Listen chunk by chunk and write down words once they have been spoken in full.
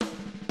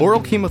Oral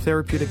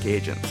chemotherapeutic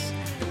agents.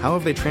 How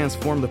have they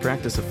transformed the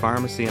practice of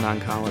pharmacy and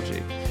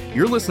oncology?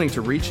 You're listening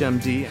to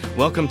ReachMD.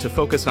 Welcome to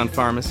Focus on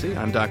Pharmacy.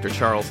 I'm Dr.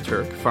 Charles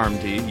Turck,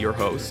 PharmD, your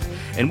host.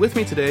 And with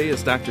me today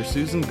is Dr.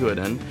 Susan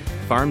Goodin,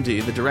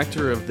 PharmD, the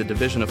Director of the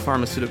Division of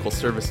Pharmaceutical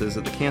Services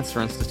at the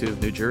Cancer Institute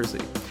of New Jersey.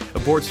 A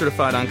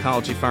board-certified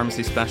oncology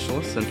pharmacy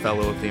specialist and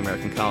fellow of the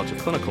American College of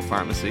Clinical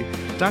Pharmacy,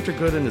 Dr.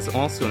 Goodin is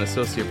also an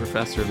associate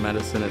professor of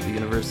medicine at the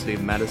University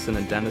of Medicine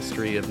and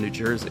Dentistry of New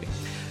Jersey.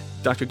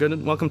 Dr.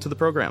 Goodin, welcome to the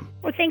program.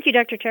 Well, thank you,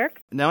 Dr. Turck.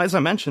 Now, as I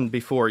mentioned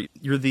before,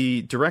 you're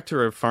the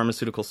Director of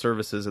Pharmaceutical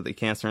Services at the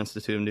Cancer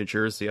Institute of New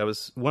Jersey. I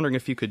was wondering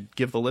if you could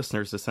give the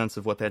listeners a sense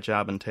of what that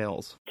job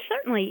entails.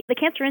 Certainly. The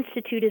Cancer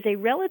Institute is a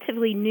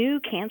relatively new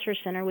cancer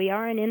center. We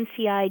are an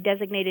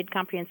NCI-designated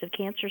comprehensive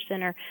cancer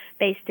center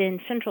based in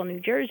central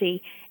New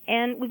Jersey,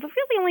 and we've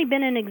really only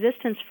been in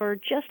existence for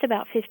just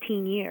about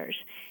 15 years.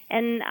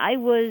 And I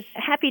was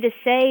happy to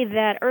say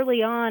that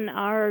early on,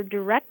 our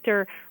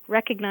director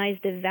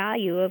recognized the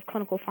value of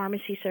clinical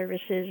pharmacy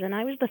services, and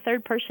I was the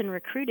third person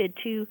recruited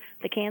to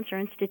the Cancer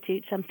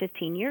Institute some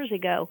 15 years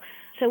ago.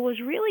 So it was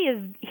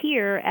really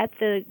here at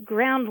the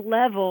ground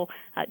level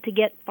to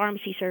get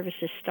pharmacy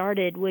services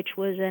started, which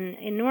was an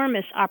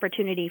enormous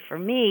opportunity for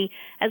me,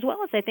 as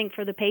well as I think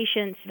for the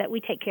patients that we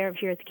take care of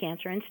here at the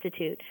Cancer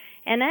Institute.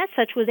 And as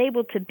such, was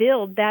able to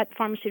build that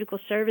pharmaceutical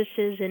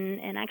services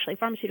and actually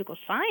pharmaceutical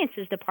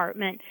sciences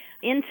department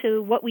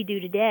into what we do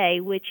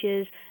today, which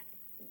is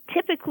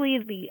typically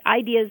the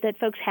ideas that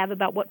folks have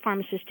about what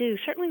pharmacists do.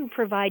 Certainly we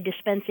provide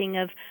dispensing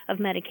of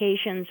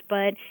medications,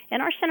 but in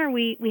our center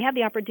we have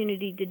the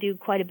opportunity to do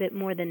quite a bit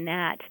more than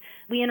that.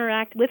 We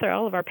interact with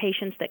all of our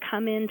patients that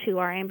come into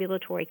our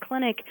ambulatory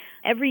clinic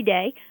every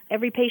day.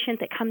 Every patient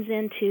that comes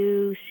in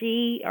to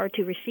see or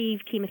to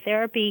receive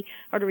chemotherapy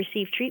or to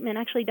receive treatment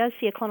actually does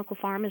see a clinical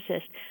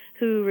pharmacist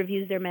who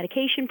reviews their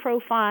medication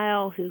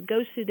profile, who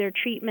goes through their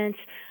treatments,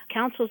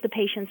 counsels the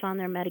patients on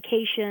their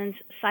medications,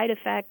 side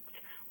effects.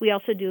 We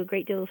also do a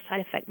great deal of side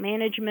effect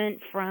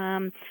management,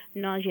 from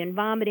nausea and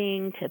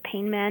vomiting to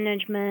pain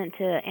management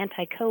to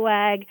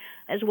anti-coag,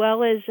 as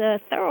well as a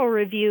thorough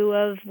review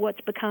of what's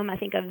become, I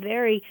think, a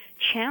very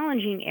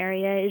challenging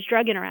area is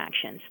drug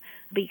interactions,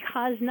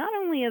 because not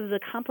only of the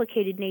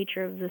complicated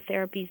nature of the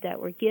therapies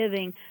that we're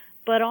giving,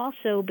 but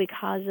also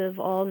because of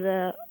all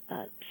the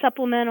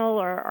supplemental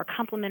or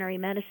complementary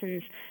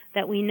medicines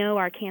that we know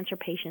our cancer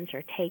patients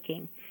are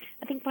taking.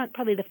 I think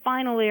probably the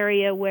final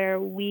area where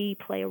we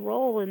play a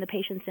role in the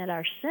patients at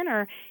our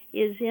center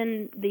is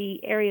in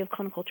the area of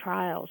clinical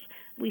trials.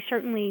 We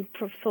certainly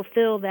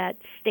fulfill that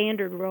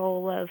standard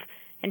role of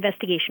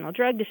investigational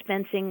drug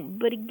dispensing,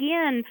 but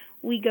again,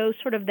 we go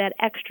sort of that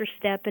extra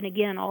step, and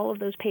again, all of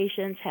those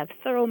patients have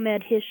thorough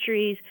med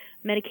histories,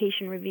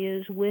 medication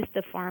reviews with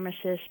the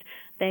pharmacist.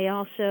 They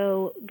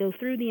also go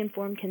through the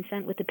informed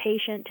consent with the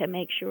patient to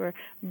make sure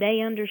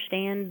they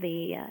understand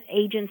the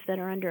agents that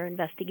are under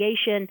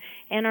investigation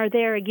and are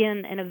there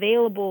again and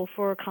available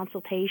for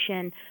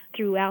consultation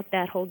throughout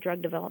that whole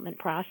drug development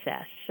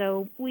process.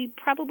 So we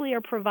probably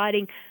are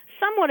providing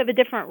somewhat of a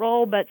different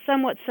role, but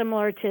somewhat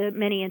similar to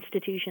many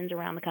institutions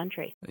around the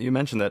country. You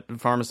mentioned that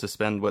pharmacists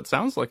spend what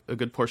sounds like a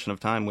good portion of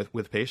time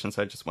with patients.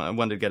 I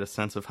wanted to get a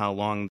sense of how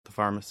long the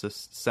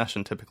pharmacist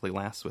session typically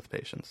lasts with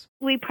patients.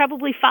 We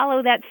probably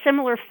follow that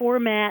similar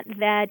format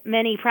that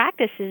many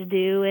practices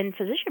do and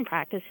physician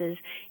practices,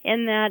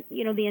 in that,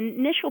 the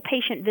initial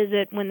patient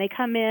visit when they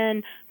come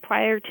in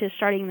prior to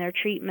starting their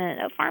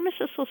treatment, a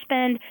pharmacist will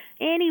spend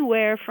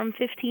anywhere from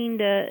 15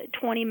 to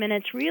 20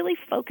 minutes really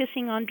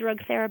focusing on drug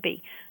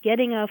therapy,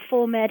 getting a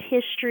full med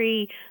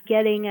history,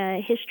 getting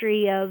a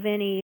history of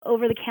any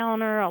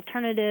over-the-counter,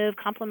 alternative,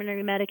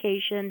 complementary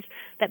medications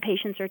that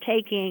patients are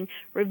taking,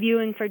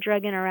 reviewing for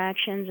drug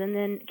interactions, and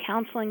then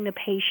counseling the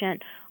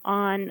patient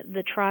on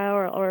the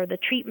trial or the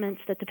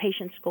treatments that the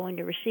patient's going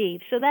to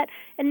receive. So that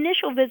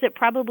initial visit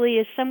probably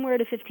is somewhere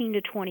to 15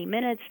 to 20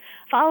 minutes.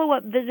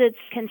 Follow-up visits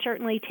can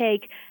certainly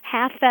take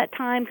half that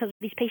time, because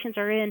these patients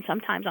are in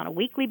sometimes on a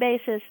weekly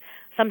basis,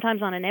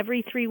 sometimes on an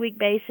every 3-week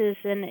basis,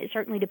 and it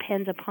certainly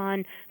depends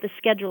upon the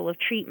schedule of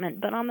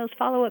treatment. But on those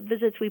follow-up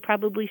visits, we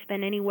probably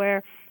spend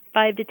anywhere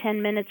 5 to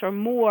 10 minutes or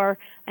more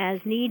as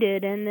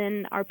needed, and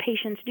then our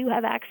patients do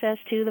have access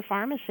to the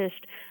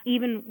pharmacist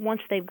even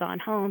once they've gone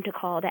home to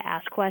call to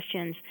ask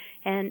questions.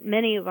 And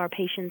many of our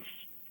patients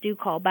do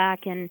call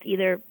back and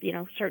either,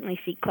 certainly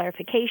seek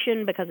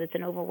clarification because it's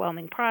an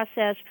overwhelming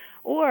process,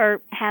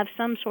 or have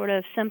some sort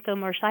of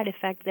symptom or side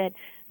effect that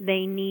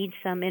they need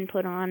some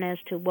input on as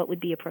to what would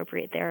be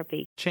appropriate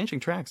therapy. Changing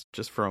tracks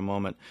just for a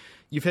moment,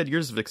 you've had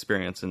years of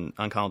experience in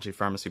oncology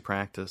pharmacy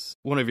practice.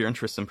 One of your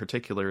interests in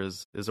particular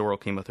is oral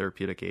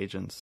chemotherapeutic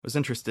agents. I was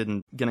interested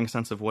in getting a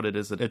sense of what it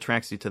is that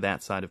attracts you to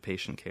that side of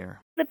patient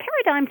care. The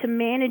paradigm to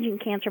managing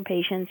cancer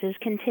patients is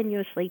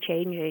continuously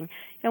changing.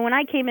 When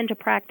I came into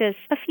practice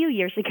a few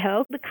years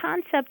ago, the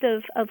concept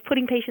of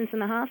putting patients in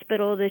the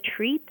hospital to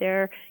treat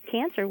their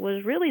cancer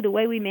was really the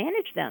way we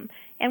managed them.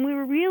 And we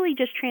were really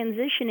just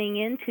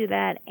transitioning into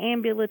that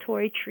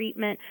ambulatory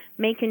treatment,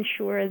 making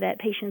sure that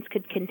patients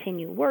could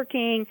continue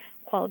working,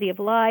 quality of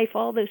life,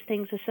 all those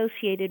things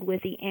associated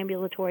with the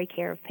ambulatory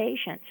care of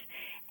patients.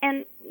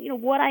 And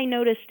what I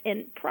noticed,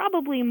 and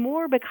probably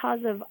more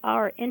because of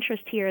our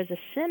interest here as a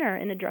center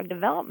in the drug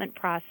development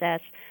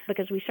process,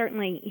 because we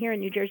certainly here in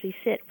New Jersey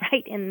sit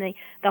right in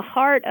the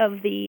heart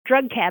of the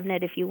drug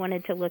cabinet, if you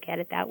wanted to look at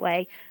it that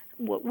way.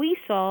 What we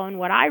saw and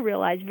what I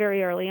realized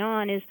very early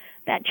on is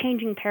that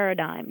changing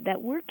paradigm,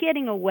 that we're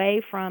getting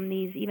away from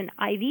these even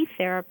IV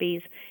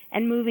therapies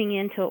and moving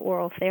into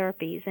oral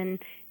therapies. And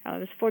I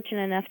was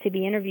fortunate enough to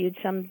be interviewed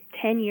some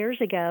 10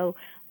 years ago,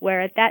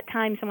 where at that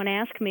time someone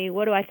asked me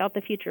what do I thought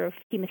the future of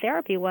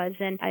chemotherapy was,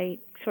 and I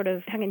sort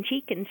of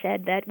tongue-in-cheek and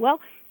said that,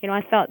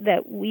 I thought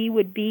that we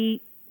would be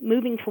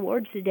moving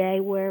towards the day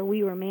where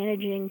we were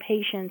managing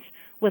patients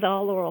with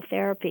all oral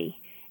therapy.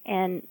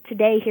 And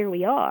today, here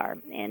we are.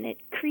 And it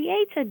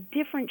creates a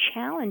different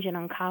challenge in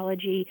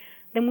oncology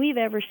than we've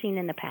ever seen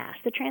in the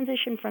past. The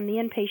transition from the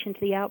inpatient to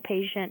the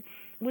outpatient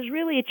was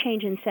really a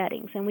change in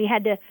settings, and we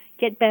had to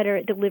get better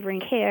at delivering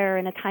care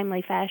in a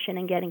timely fashion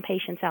and getting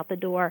patients out the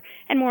door,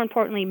 and more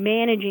importantly,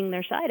 managing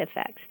their side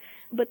effects.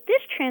 But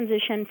this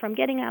transition from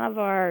getting out of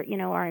our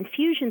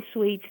infusion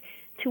suites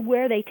to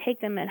where they take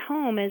them at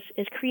home has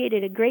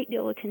created a great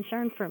deal of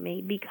concern for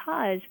me,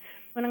 because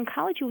in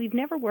oncology, we've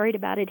never worried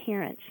about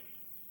adherence.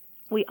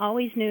 We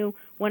always knew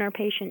when our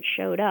patients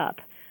showed up.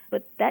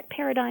 But that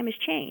paradigm has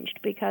changed,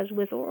 because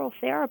with oral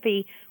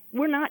therapy,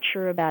 we're not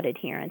sure about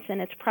adherence,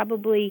 and it's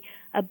probably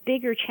a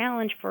bigger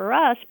challenge for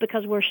us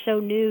because we're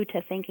so new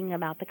to thinking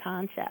about the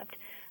concept.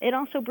 It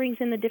also brings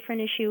in the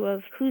different issue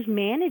of who's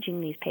managing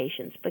these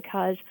patients,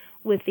 because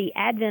with the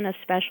advent of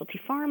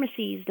specialty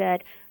pharmacies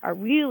that are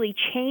really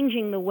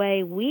changing the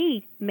way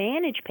we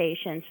manage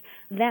patients,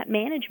 that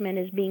management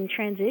is being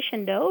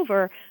transitioned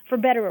over, for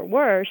better or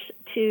worse,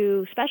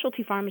 to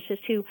specialty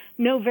pharmacists who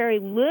know very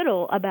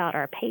little about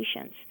our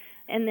patients.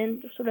 And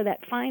then sort of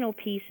that final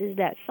piece is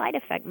that side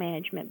effect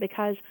management,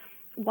 because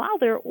while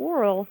they're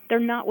oral, they're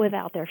not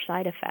without their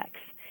side effects.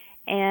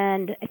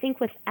 And I think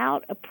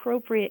without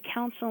appropriate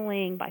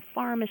counseling by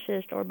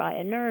pharmacist or by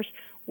a nurse,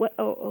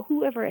 or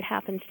whoever it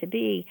happens to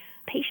be,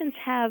 patients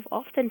have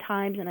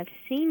oftentimes, and I've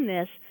seen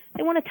this,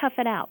 they want to tough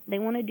it out. They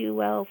want to do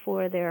well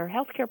for their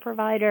healthcare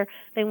provider.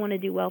 They want to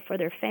do well for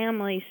their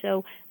family.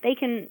 So they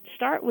can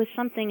start with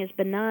something as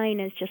benign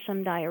as just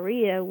some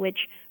diarrhea,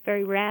 which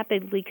very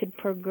rapidly could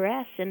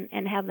progress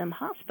and have them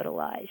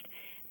hospitalized,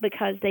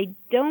 because they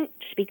don't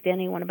speak to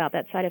anyone about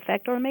that side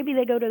effect, or maybe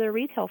they go to their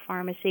retail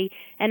pharmacy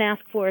and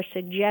ask for a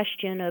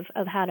suggestion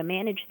of how to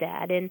manage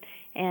that.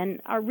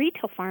 And our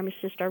retail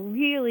pharmacists are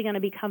really going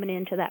to be coming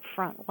into that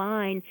front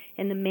line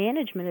in the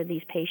management of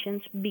these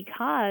patients,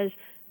 because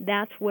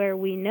that's where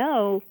we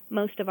know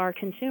most of our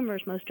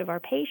consumers, most of our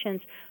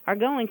patients are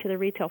going to the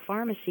retail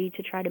pharmacy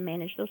to try to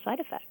manage those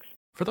side effects.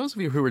 For those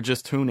of you who are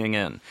just tuning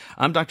in,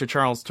 I'm Dr.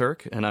 Charles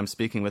Turck, and I'm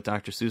speaking with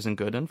Dr. Susan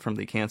Goodin from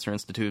the Cancer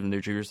Institute of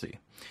New Jersey.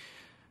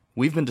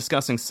 We've been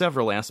discussing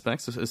several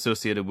aspects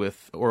associated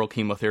with oral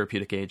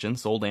chemotherapeutic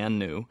agents, old and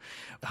new,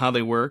 how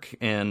they work,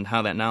 and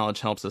how that knowledge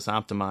helps us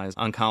optimize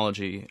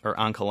oncology or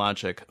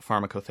oncologic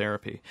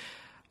pharmacotherapy.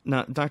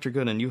 Now, Dr.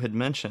 Goodin, you had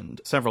mentioned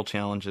several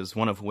challenges,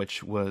 one of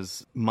which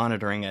was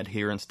monitoring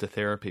adherence to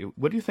therapy.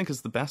 What do you think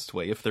is the best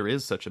way, if there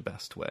is such a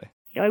best way?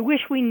 I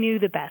wish we knew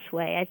the best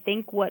way. I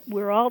think what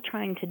we're all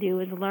trying to do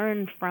is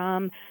learn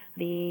from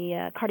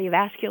the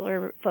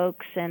cardiovascular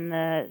folks and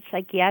the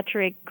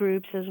psychiatric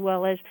groups, as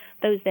well as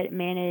those that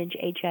manage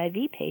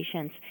HIV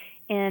patients,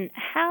 and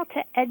how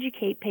to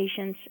educate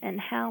patients and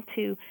how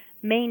to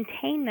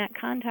maintain that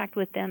contact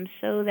with them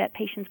so that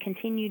patients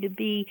continue to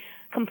be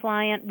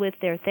compliant with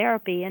their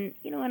therapy. And,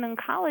 in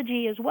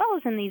oncology, as well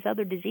as in these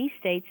other disease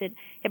states, it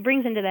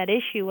brings into that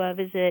issue of,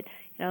 is it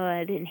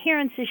an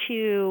adherence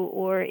issue,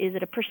 or is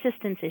it a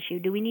persistence issue?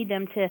 Do we need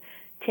them to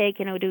take,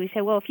 do we say,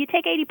 well, if you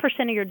take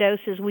 80% of your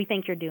doses, we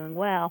think you're doing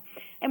well?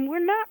 And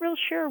we're not real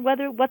sure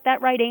what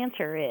that right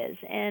answer is.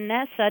 And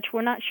as such,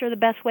 we're not sure the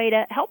best way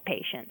to help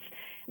patients.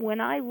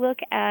 When I look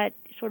at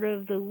sort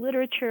of the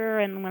literature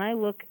and when I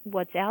look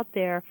what's out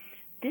there,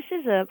 this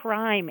is a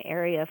prime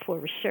area for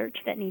research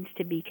that needs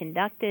to be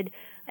conducted,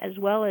 as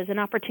well as an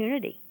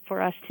opportunity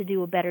for us to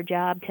do a better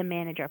job to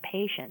manage our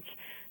patients.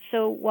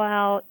 So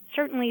while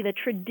certainly the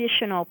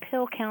traditional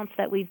pill counts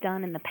that we've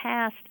done in the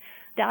past,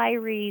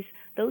 diaries,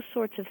 those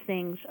sorts of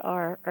things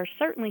are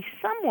certainly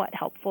somewhat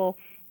helpful,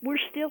 we're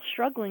still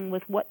struggling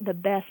with what the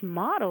best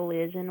model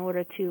is in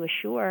order to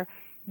assure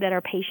that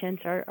our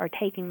patients are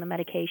taking the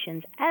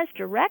medications as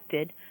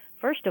directed,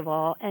 first of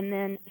all, and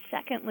then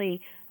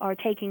secondly, are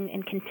taking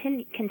and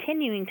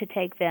continuing to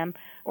take them,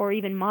 or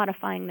even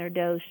modifying their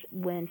dose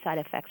when side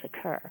effects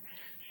occur.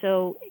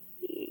 So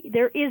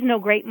there is no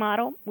great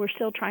model. We're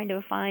still trying to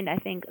define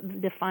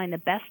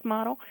the best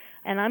model,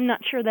 and I'm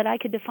not sure that I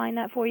could define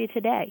that for you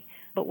today.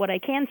 But what I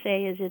can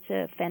say is it's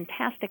a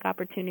fantastic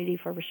opportunity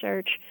for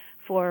research,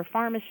 for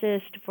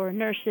pharmacists, for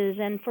nurses,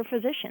 and for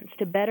physicians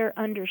to better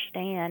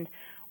understand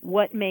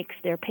what makes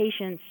their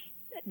patients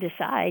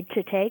decide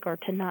to take or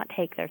to not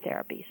take their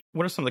therapies.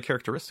 What are some of the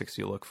characteristics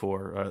you look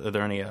for? Are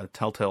there any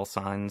telltale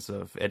signs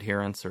of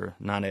adherence or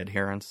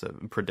non-adherence,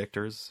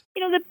 predictors?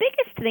 The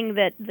biggest thing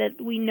that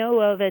we know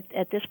of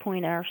at this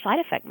point are side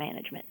effect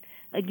management.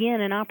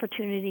 Again, an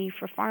opportunity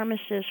for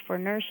pharmacists, for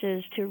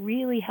nurses to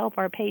really help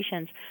our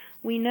patients.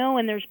 We know,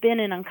 and there's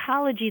been in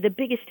oncology, the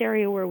biggest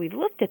area where we've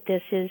looked at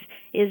this is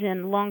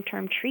in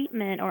long-term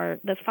treatment or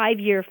the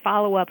 5-year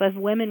follow-up of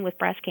women with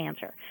breast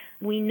cancer.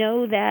 We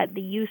know that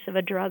the use of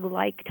a drug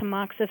like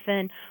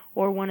tamoxifen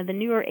or one of the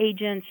newer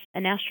agents,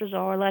 anastrozole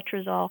or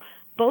letrozole,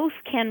 both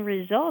can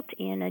result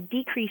in a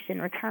decrease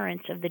in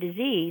recurrence of the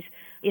disease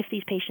if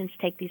these patients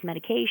take these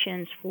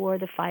medications for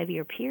the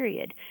 5-year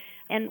period.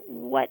 And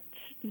what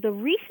the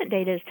recent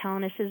data is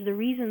telling us is the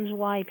reasons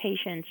why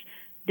patients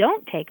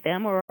don't take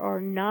them or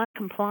are not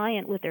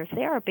compliant with their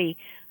therapy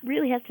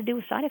really has to do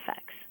with side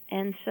effects.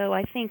 And so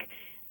I think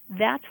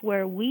that's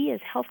where we as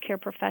healthcare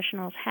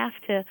professionals have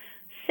to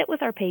sit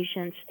with our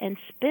patients and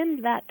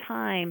spend that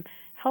time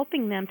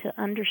helping them to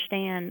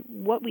understand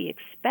what we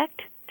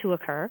expect to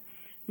occur,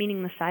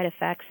 meaning the side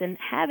effects, and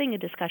having a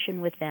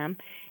discussion with them,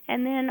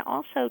 and then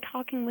also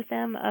talking with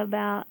them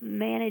about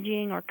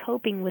managing or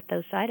coping with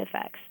those side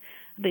effects,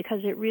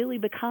 because it really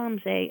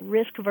becomes a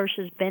risk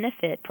versus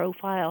benefit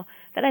profile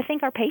that I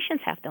think our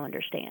patients have to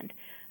understand.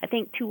 I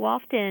think too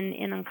often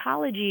in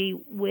oncology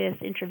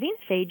with intravenous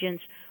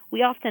agents,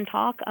 we often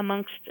talk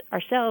amongst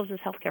ourselves as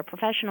healthcare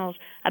professionals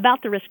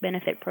about the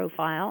risk-benefit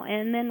profile,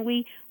 and then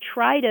we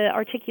try to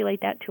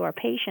articulate that to our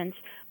patients.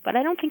 But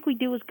I don't think we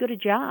do as good a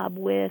job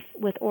with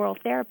oral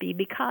therapy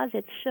because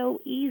it's so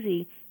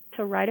easy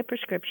to write a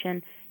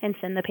prescription and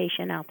send the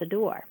patient out the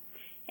door.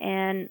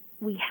 And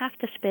we have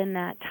to spend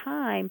that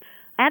time,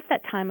 at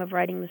that time of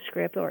writing the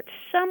script or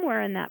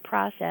somewhere in that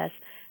process,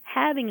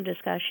 having a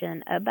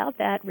discussion about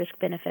that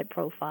risk-benefit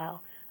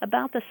profile,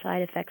 about the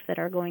side effects that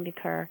are going to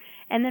occur,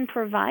 and then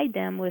provide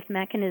them with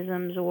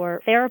mechanisms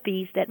or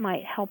therapies that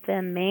might help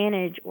them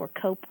manage or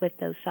cope with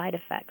those side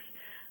effects.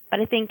 But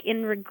I think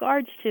in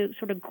regards to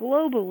sort of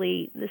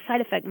globally, the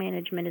side effect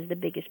management is the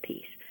biggest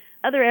piece.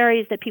 Other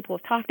areas that people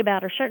have talked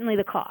about are certainly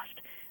the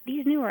cost.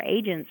 These newer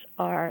agents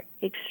are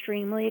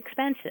extremely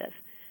expensive.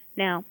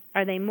 Now,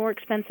 are they more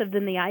expensive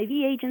than the IV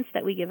agents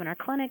that we give in our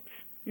clinics?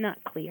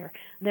 Not clear.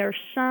 There are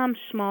some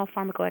small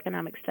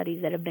pharmacoeconomic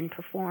studies that have been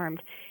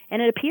performed,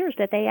 and it appears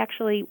that they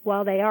actually,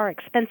 while they are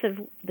expensive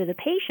to the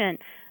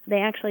patient,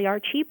 they actually are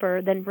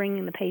cheaper than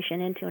bringing the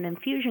patient into an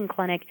infusion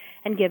clinic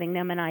and giving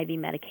them an IV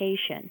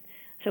medication.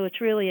 So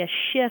it's really a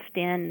shift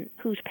in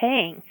who's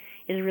paying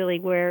is really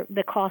where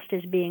the cost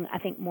is being, I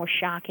think, more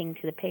shocking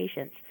to the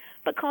patients.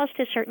 But cost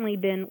has certainly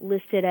been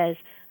listed as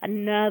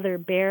another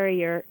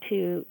barrier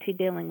to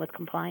dealing with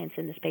compliance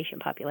in this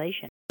patient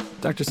population.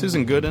 Dr.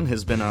 Susan Goodin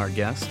has been our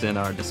guest in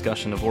our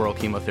discussion of oral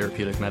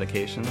chemotherapeutic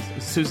medications.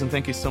 Susan,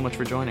 thank you so much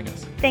for joining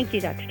us. Thank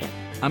you, Dr. Tim.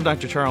 I'm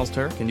Dr. Charles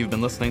Turck, and you've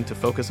been listening to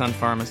Focus on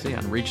Pharmacy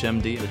on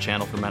ReachMD, the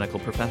channel for medical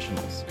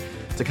professionals.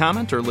 To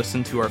comment or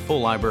listen to our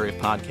full library of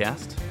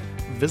podcasts,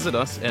 visit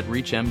us at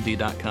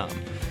reachmd.com.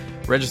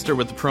 Register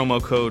with the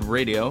promo code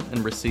RADIO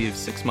and receive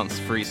 6 months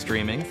free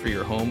streaming for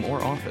your home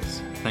or office.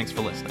 Thanks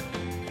for listening.